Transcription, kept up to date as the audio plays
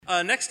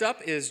Next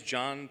up is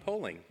John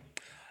Poling.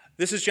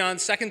 This is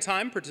John's second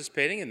time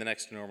participating in the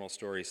Next to Normal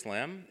Story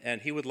Slam,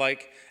 and he would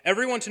like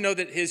everyone to know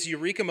that his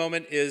eureka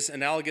moment is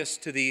analogous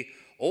to the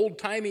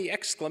old-timey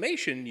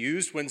exclamation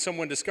used when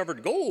someone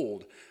discovered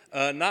gold,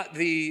 not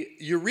the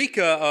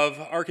eureka of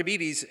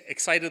Archimedes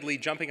excitedly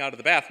jumping out of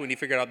the bath when he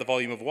figured out the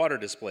volume of water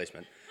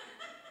displacement.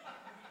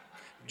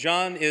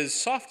 John is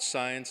soft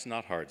science,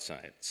 not hard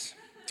science.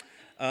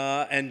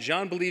 And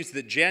John believes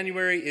that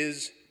January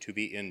is to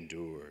be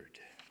endured.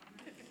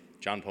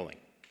 John Poling.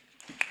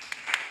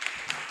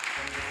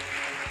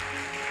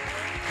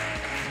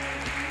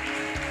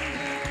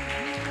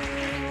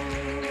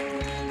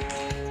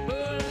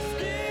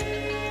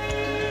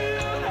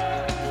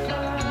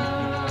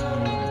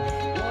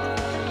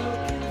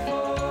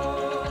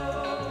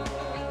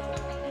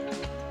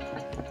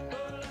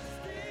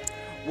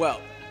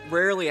 Well,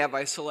 rarely have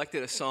I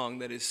selected a song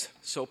that is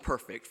so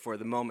perfect for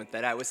the moment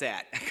that I was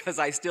at, because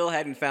I still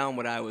hadn't found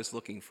what I was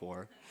looking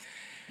for.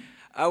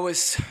 I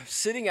was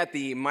sitting at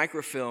the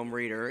microfilm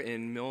reader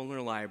in Milner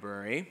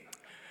Library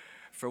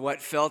for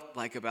what felt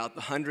like about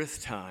the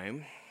 100th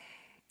time,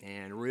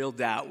 and real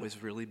doubt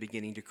was really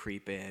beginning to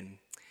creep in.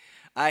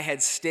 I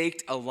had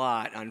staked a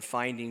lot on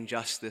finding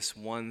just this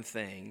one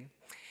thing,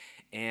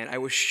 and I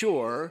was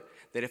sure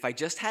that if I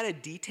just had a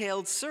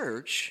detailed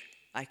search,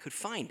 I could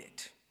find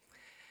it.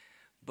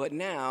 But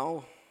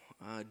now,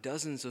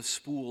 dozens of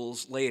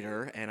spools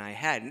later, and I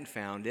hadn't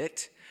found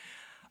it,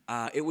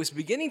 it was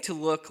beginning to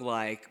look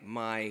like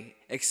my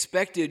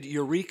expected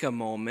eureka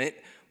moment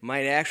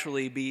might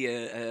actually be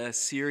a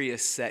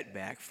serious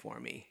setback for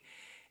me.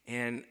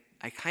 And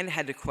I kind of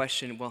had to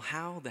question, well,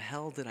 how the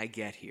hell did I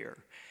get here?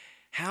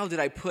 How did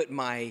I put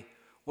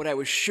what I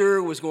was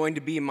sure was going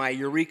to be my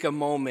eureka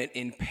moment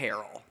in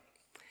peril?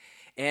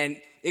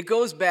 And it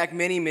goes back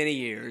many, many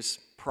years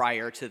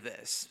prior to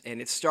this.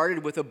 And it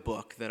started with a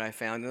book that I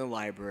found in the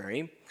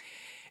library.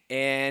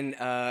 And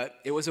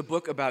it was a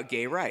book about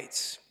gay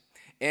rights.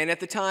 And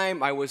at the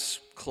time, I was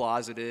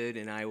closeted,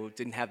 and I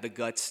didn't have the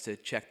guts to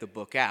check the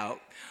book out.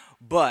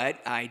 But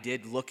I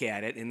did look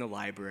at it in the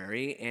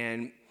library.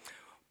 And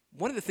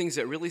one of the things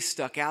that really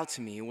stuck out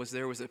to me was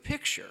there was a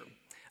picture,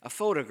 a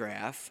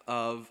photograph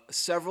of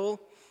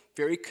several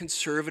very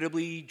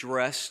conservatively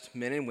dressed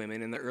men and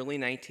women in the early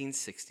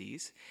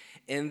 1960s.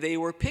 And they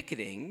were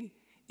picketing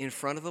in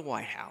front of the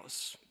White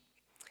House.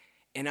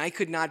 And I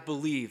could not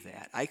believe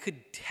that. I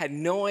had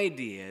no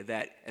idea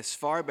that as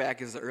far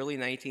back as the early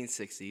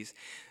 1960s,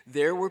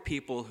 there were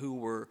people who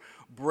were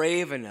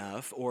brave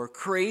enough or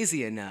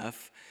crazy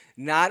enough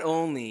not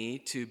only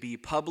to be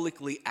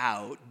publicly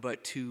out,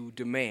 but to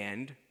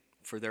demand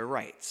for their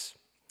rights.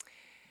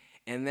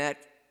 And that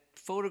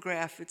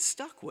photograph, it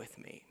stuck with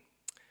me.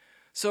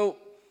 So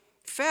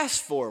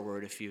fast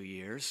forward a few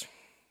years,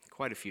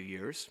 quite a few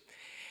years,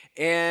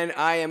 and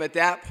I am at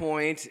that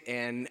point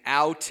and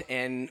out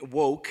and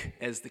woke,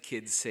 as the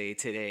kids say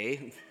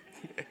today,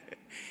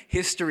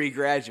 history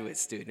graduate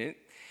student.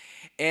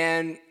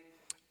 And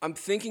I'm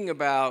thinking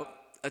about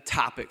a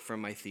topic for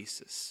my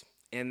thesis,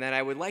 and that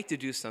I would like to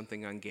do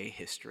something on gay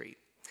history.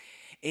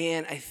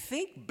 And I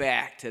think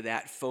back to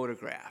that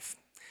photograph.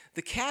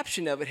 The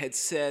caption of it had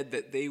said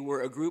that they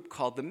were a group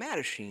called the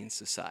Mattachine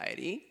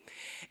Society.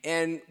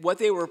 And what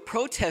they were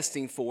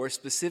protesting for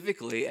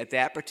specifically at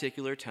that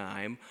particular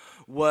time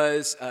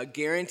was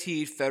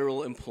guaranteed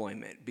federal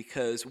employment,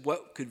 because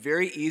what could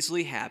very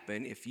easily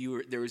happen if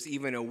there was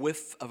even a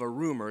whiff of a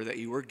rumor that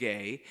you were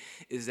gay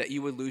is that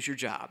you would lose your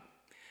job.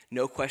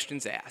 No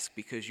questions asked,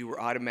 because you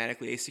were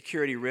automatically a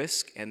security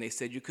risk, and they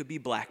said you could be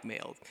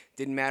blackmailed.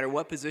 Didn't matter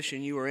what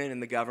position you were in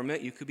the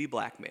government, you could be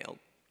blackmailed.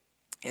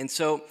 And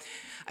so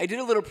I did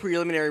a little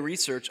preliminary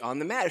research on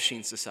the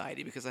Mattachine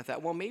Society, because I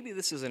thought, well, maybe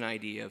this is an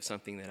idea of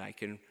something that I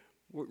can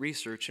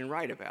research and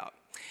write about.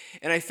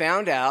 And I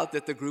found out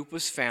that the group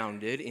was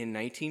founded in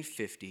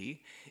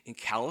 1950 in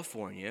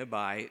California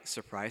by,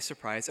 surprise,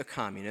 surprise, a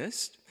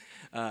communist.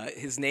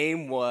 His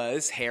name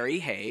was Harry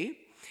Hay.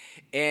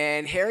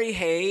 And Harry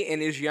Hay,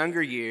 in his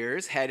younger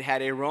years, had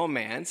had a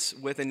romance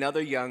with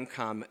another young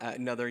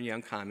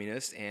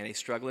communist and a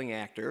struggling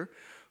actor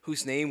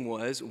whose name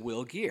was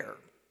Will Geer.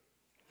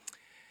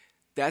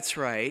 That's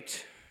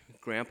right,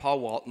 Grandpa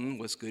Walton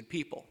was good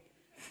people.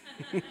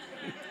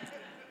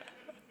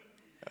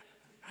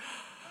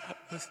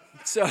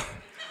 So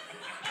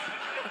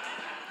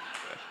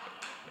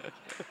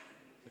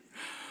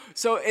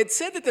it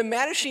said that the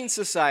Mattachine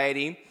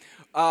Society,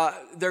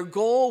 their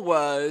goal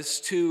was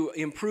to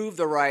improve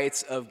the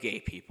rights of gay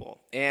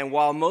people. And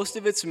while most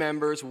of its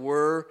members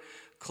were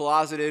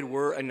closeted,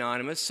 were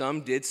anonymous,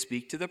 some did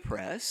speak to the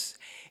press.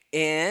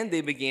 And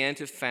they began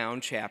to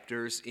found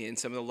chapters in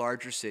some of the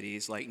larger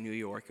cities like New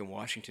York and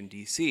Washington,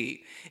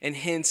 D.C., and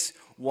hence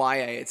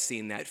why I had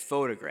seen that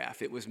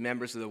photograph. It was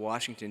members of the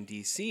Washington,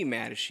 D.C.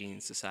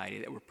 Mattachine Society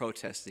that were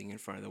protesting in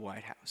front of the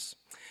White House.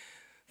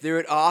 There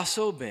had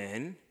also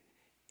been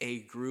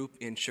a group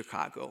in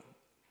Chicago.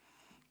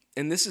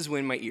 And this is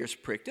when my ears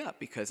pricked up,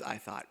 because I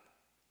thought,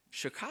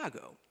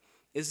 Chicago,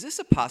 is this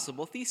a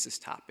possible thesis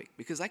topic?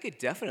 Because I could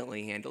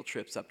definitely handle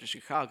trips up to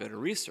Chicago to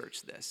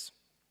research this.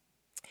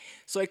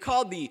 So I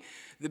called the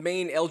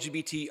main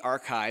LGBT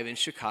archive in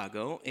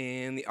Chicago,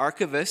 and the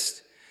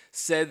archivist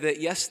said that,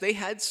 yes, they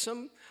had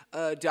some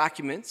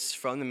documents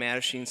from the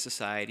Mattachine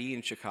Society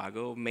in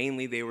Chicago.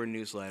 Mainly they were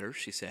newsletters,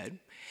 she said.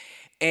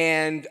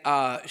 And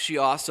she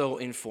also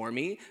informed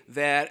me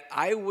that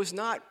I was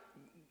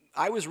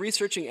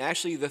researching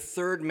actually the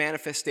third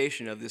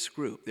manifestation of this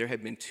group. There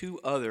had been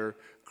 2 other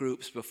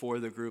groups before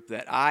the group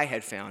that I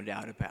had found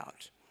out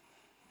about.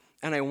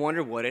 And I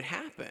wondered what had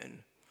happened.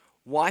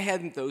 Why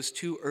hadn't those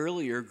 2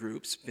 earlier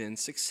groups been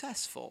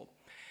successful?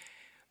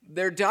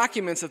 Their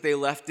documents that they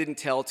left didn't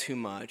tell too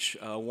much.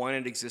 One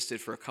had existed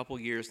for a couple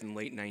years in the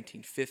late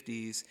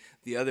 1950s.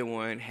 The other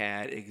one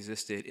had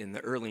existed in the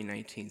early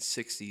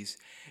 1960s,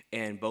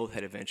 and both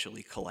had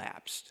eventually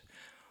collapsed.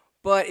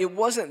 But it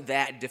wasn't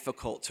that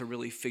difficult to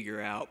really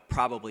figure out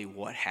probably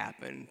what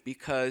happened,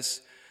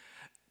 because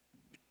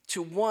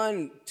to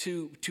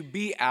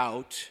be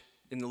out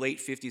in the late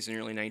 50s and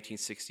early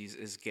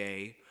 1960s as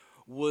gay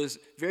was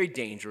very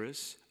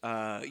dangerous.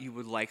 You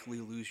would likely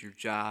lose your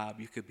job.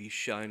 You could be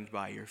shunned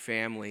by your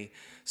family.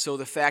 So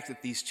the fact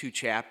that these 2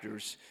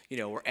 chapters,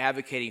 were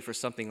advocating for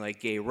something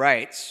like gay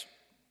rights,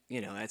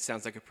 that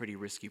sounds like a pretty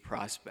risky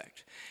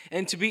prospect.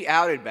 And to be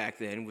outed back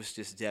then was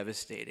just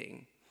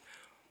devastating.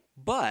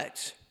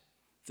 But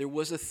there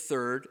was a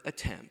third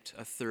attempt,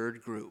 a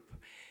third group.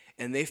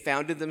 And they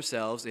founded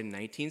themselves in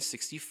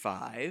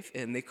 1965,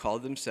 and they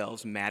called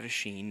themselves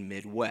Mattachine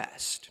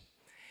Midwest.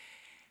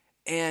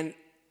 And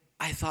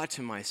I thought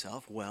to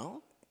myself,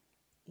 well,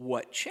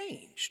 what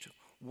changed?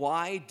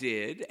 Why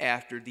did,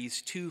 after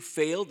these 2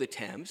 failed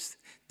attempts,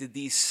 did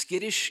these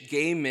skittish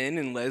gay men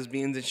and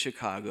lesbians in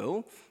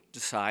Chicago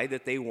decide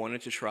that they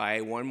wanted to try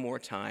one more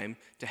time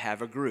to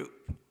have a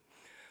group?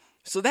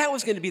 So that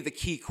was going to be the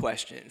key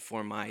question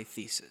for my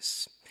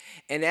thesis.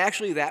 And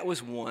actually, that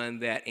was one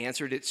that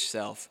answered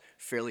itself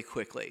fairly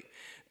quickly.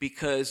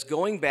 Because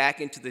going back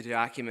into the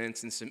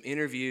documents and some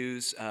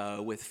interviews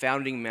with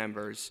founding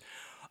members,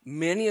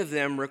 many of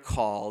them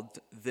recalled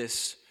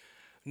this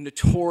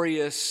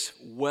notorious,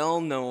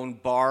 well-known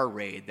bar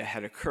raid that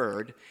had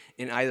occurred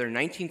in either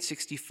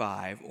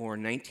 1965 or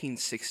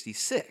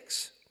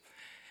 1966.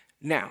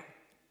 Now,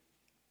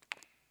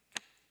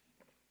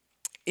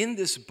 in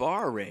this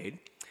bar raid,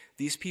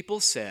 these people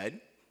said,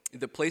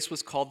 the place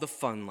was called the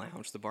Fun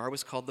Lounge, the bar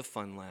was called the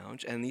Fun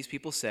Lounge, and these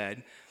people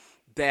said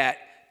that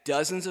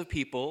dozens of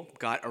people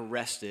got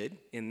arrested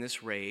in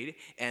this raid,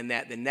 and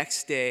that the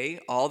next day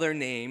all their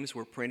names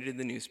were printed in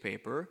the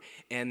newspaper,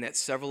 and that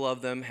several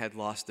of them had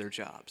lost their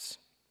jobs.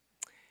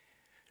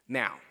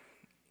 Now,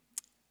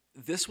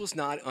 this was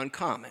not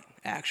uncommon,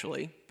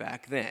 actually,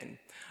 back then.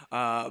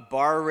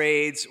 Bar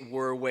raids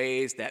were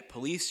ways that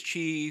police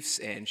chiefs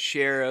and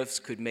sheriffs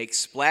could make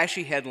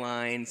splashy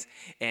headlines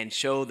and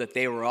show that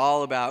they were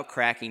all about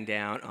cracking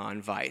down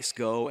on vice.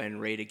 Go and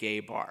raid a gay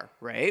bar,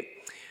 right?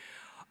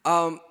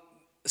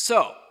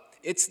 So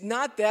it's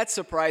not that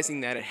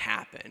surprising that it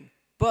happened,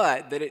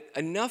 but that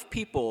enough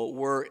people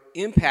were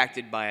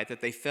impacted by it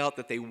that they felt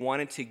that they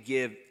wanted to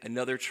give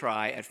another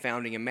try at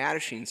founding a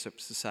Mattachine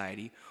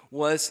Society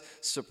was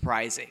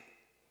surprising.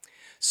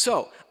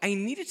 So I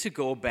needed to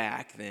go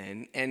back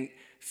then and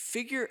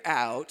figure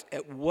out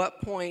at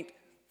what point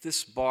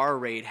this bar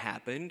raid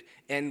happened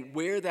and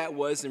where that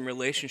was in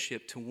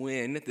relationship to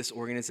when this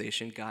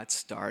organization got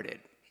started.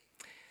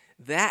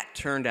 That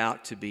turned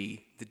out to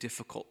be the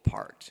difficult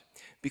part,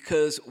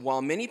 because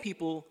while many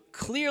people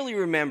clearly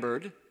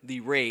remembered the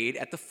raid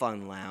at the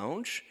Fun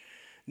Lounge,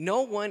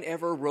 no one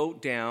ever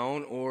wrote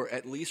down or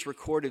at least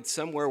recorded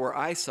somewhere where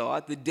I saw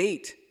it the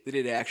date that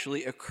it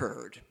actually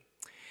occurred.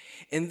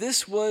 And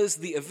this was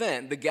the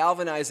event, the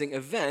galvanizing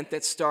event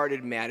that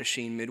started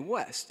Mattachine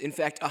Midwest. In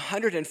fact,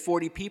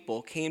 140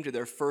 people came to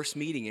their first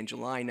meeting in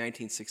July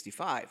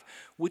 1965,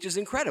 which is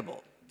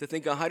incredible. To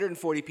think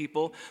 140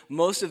 people,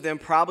 most of them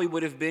probably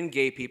would have been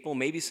gay people,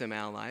 maybe some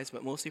allies,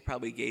 but mostly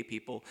probably gay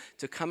people,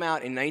 to come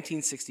out in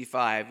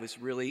 1965 was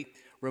really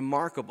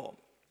remarkable.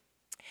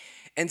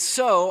 And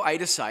so I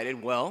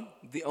decided, well,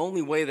 the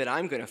only way that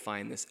I'm going to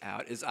find this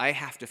out is I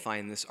have to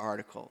find this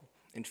article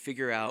and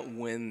figure out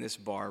when this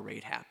bar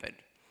raid happened.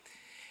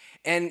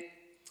 And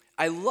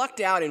I lucked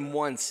out in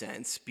one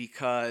sense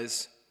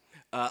because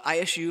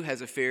ISU has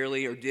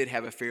did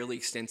have a fairly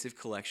extensive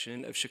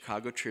collection of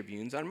Chicago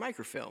Tribunes on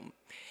microfilm.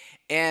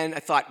 And I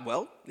thought,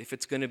 well, if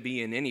it's going to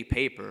be in any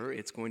paper,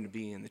 it's going to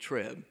be in the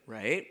Trib,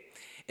 right?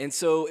 And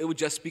so it would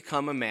just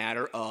become a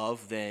matter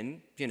of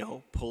then,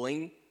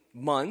 pulling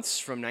months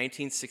from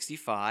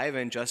 1965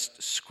 and just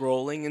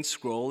scrolling and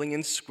scrolling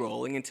and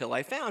scrolling until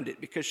I found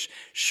it, because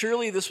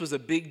surely this was a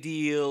big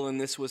deal and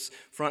this was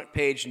front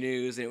page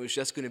news, and it was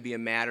just going to be a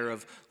matter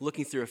of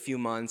looking through a few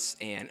months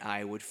and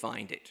I would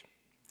find it.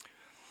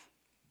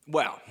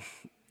 Well,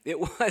 it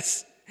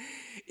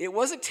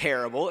wasn't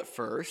terrible at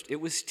first.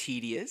 It was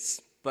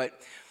tedious, but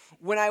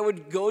when I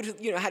would go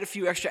to, had a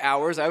few extra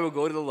hours, I would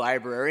go to the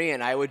library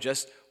and I would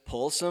just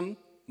pull some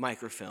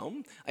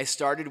microfilm. I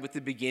started with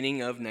the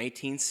beginning of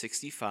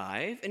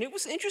 1965, and it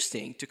was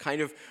interesting to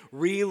kind of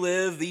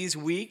relive these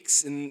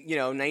weeks in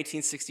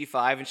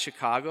 1965 in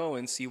Chicago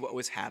and see what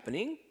was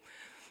happening.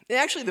 And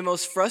actually, the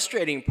most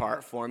frustrating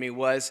part for me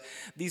was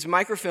these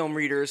microfilm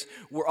readers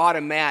were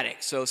automatic.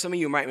 So some of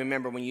you might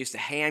remember when you used to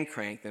hand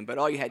crank them, but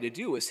all you had to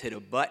do was hit a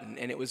button,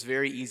 and it was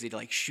very easy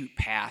to shoot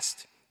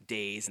past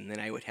days, and then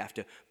I would have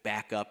to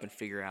back up and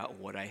figure out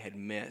what I had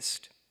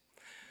missed.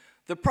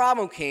 The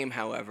problem came,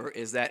 however,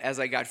 is that as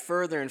I got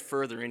further and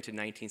further into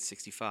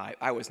 1965,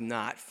 I was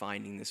not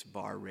finding this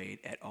bar raid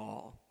at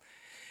all.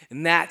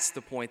 And that's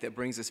the point that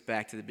brings us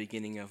back to the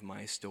beginning of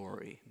my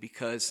story,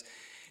 because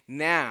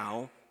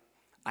now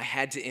I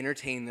had to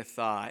entertain the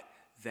thought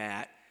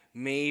that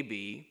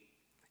maybe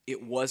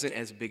it wasn't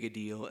as big a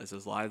deal as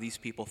a lot of these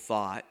people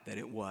thought that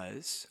it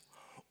was,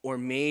 or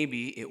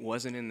maybe it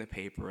wasn't in the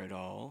paper at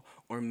all,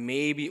 or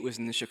maybe it was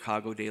in the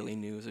Chicago Daily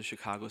News or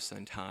Chicago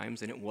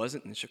Sun-Times and it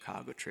wasn't in the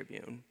Chicago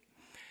Tribune.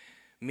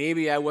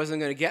 Maybe I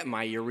wasn't going to get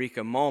my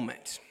eureka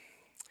moment.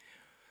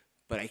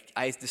 But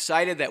I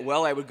decided that,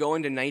 I would go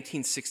into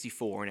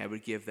 1964 and I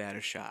would give that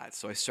a shot.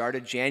 So I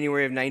started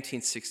January of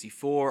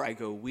 1964. I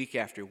go week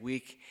after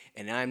week,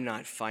 and I'm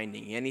not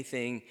finding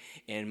anything,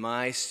 and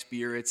my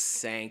spirits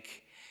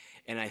sank.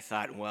 And I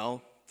thought,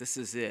 this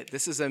is it.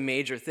 This is a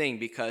major thing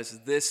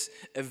because this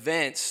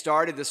event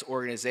started this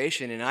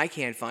organization, and I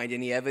can't find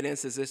any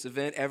evidence that this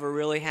event ever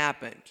really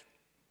happened.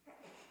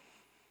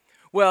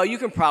 Well, you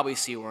can probably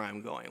see where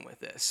I'm going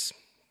with this.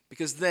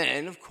 Because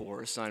then, of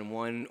course, on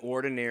one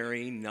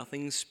ordinary,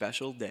 nothing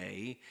special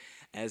day,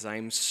 as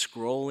I'm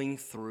scrolling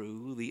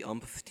through the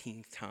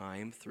umpteenth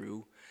time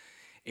through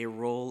a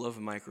roll of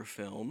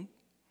microfilm,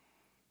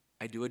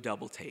 I do a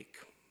double take.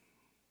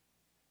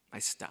 I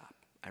stop.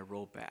 I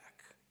roll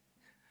back.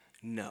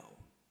 No.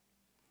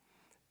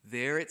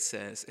 There it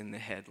says in the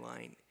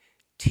headline,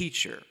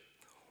 "Teacher,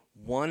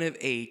 1 of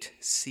 8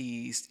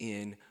 seized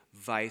in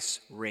Vice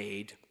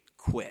raid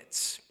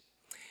quits."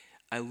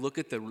 I look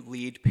at the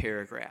lead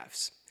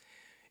paragraphs.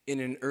 In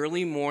an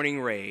early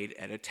morning raid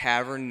at a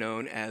tavern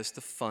known as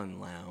the Fun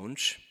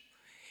Lounge,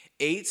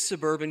 8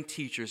 suburban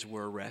teachers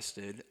were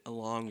arrested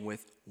along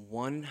with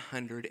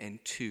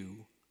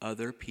 102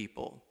 other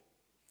people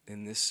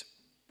in this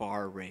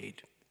bar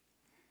raid.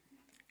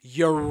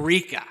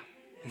 Eureka!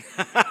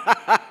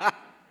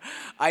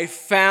 I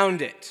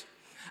found it.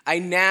 I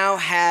now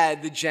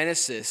had the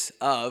genesis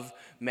of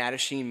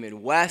Mattachine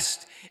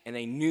Midwest, and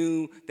I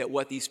knew that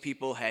what these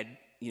people had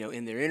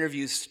in their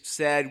interviews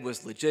said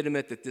was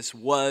legitimate, that this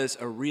was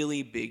a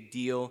really big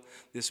deal.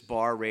 This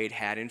bar raid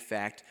had, in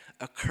fact,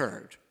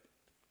 occurred.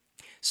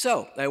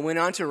 So I went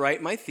on to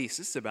write my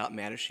thesis about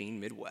Mattachine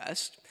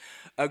Midwest,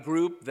 a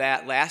group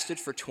that lasted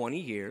for 20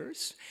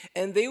 years,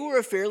 and they were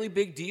a fairly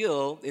big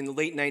deal in the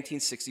late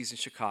 1960s in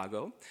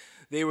Chicago.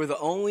 They were the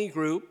only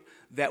group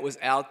that was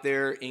out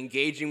there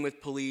engaging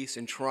with police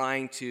and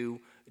trying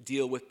to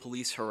deal with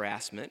police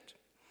harassment.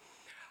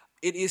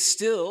 It is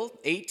still,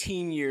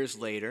 18 years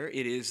later,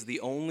 it is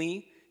the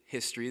only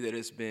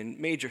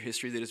major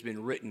history that has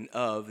been written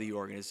of the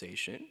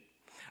organization.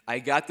 I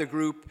got the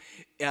group,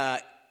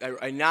 I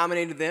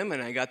nominated them,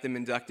 and I got them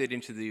inducted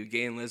into the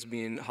Gay and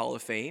Lesbian Hall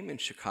of Fame in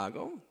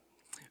Chicago,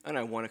 and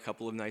I won a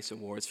couple of nice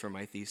awards for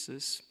my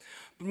thesis.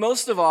 But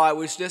most of all, I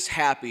was just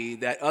happy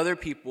that other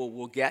people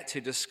will get to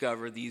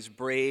discover these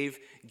brave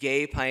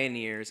gay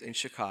pioneers in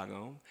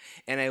Chicago,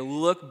 and I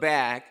look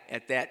back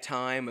at that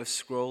time of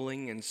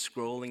scrolling and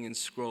scrolling and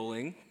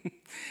scrolling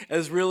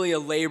as really a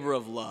labor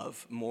of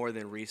love more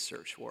than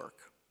research work.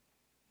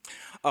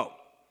 Oh,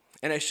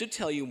 and I should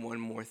tell you one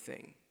more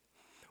thing.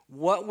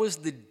 What was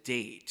the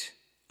date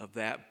of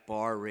that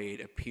bar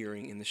raid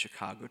appearing in the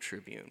Chicago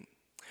Tribune?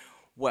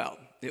 Well,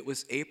 it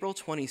was April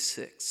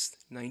 26th,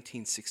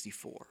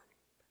 1964.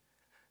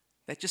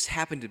 That just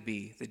happened to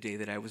be the day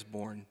that I was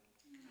born.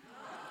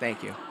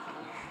 Thank you.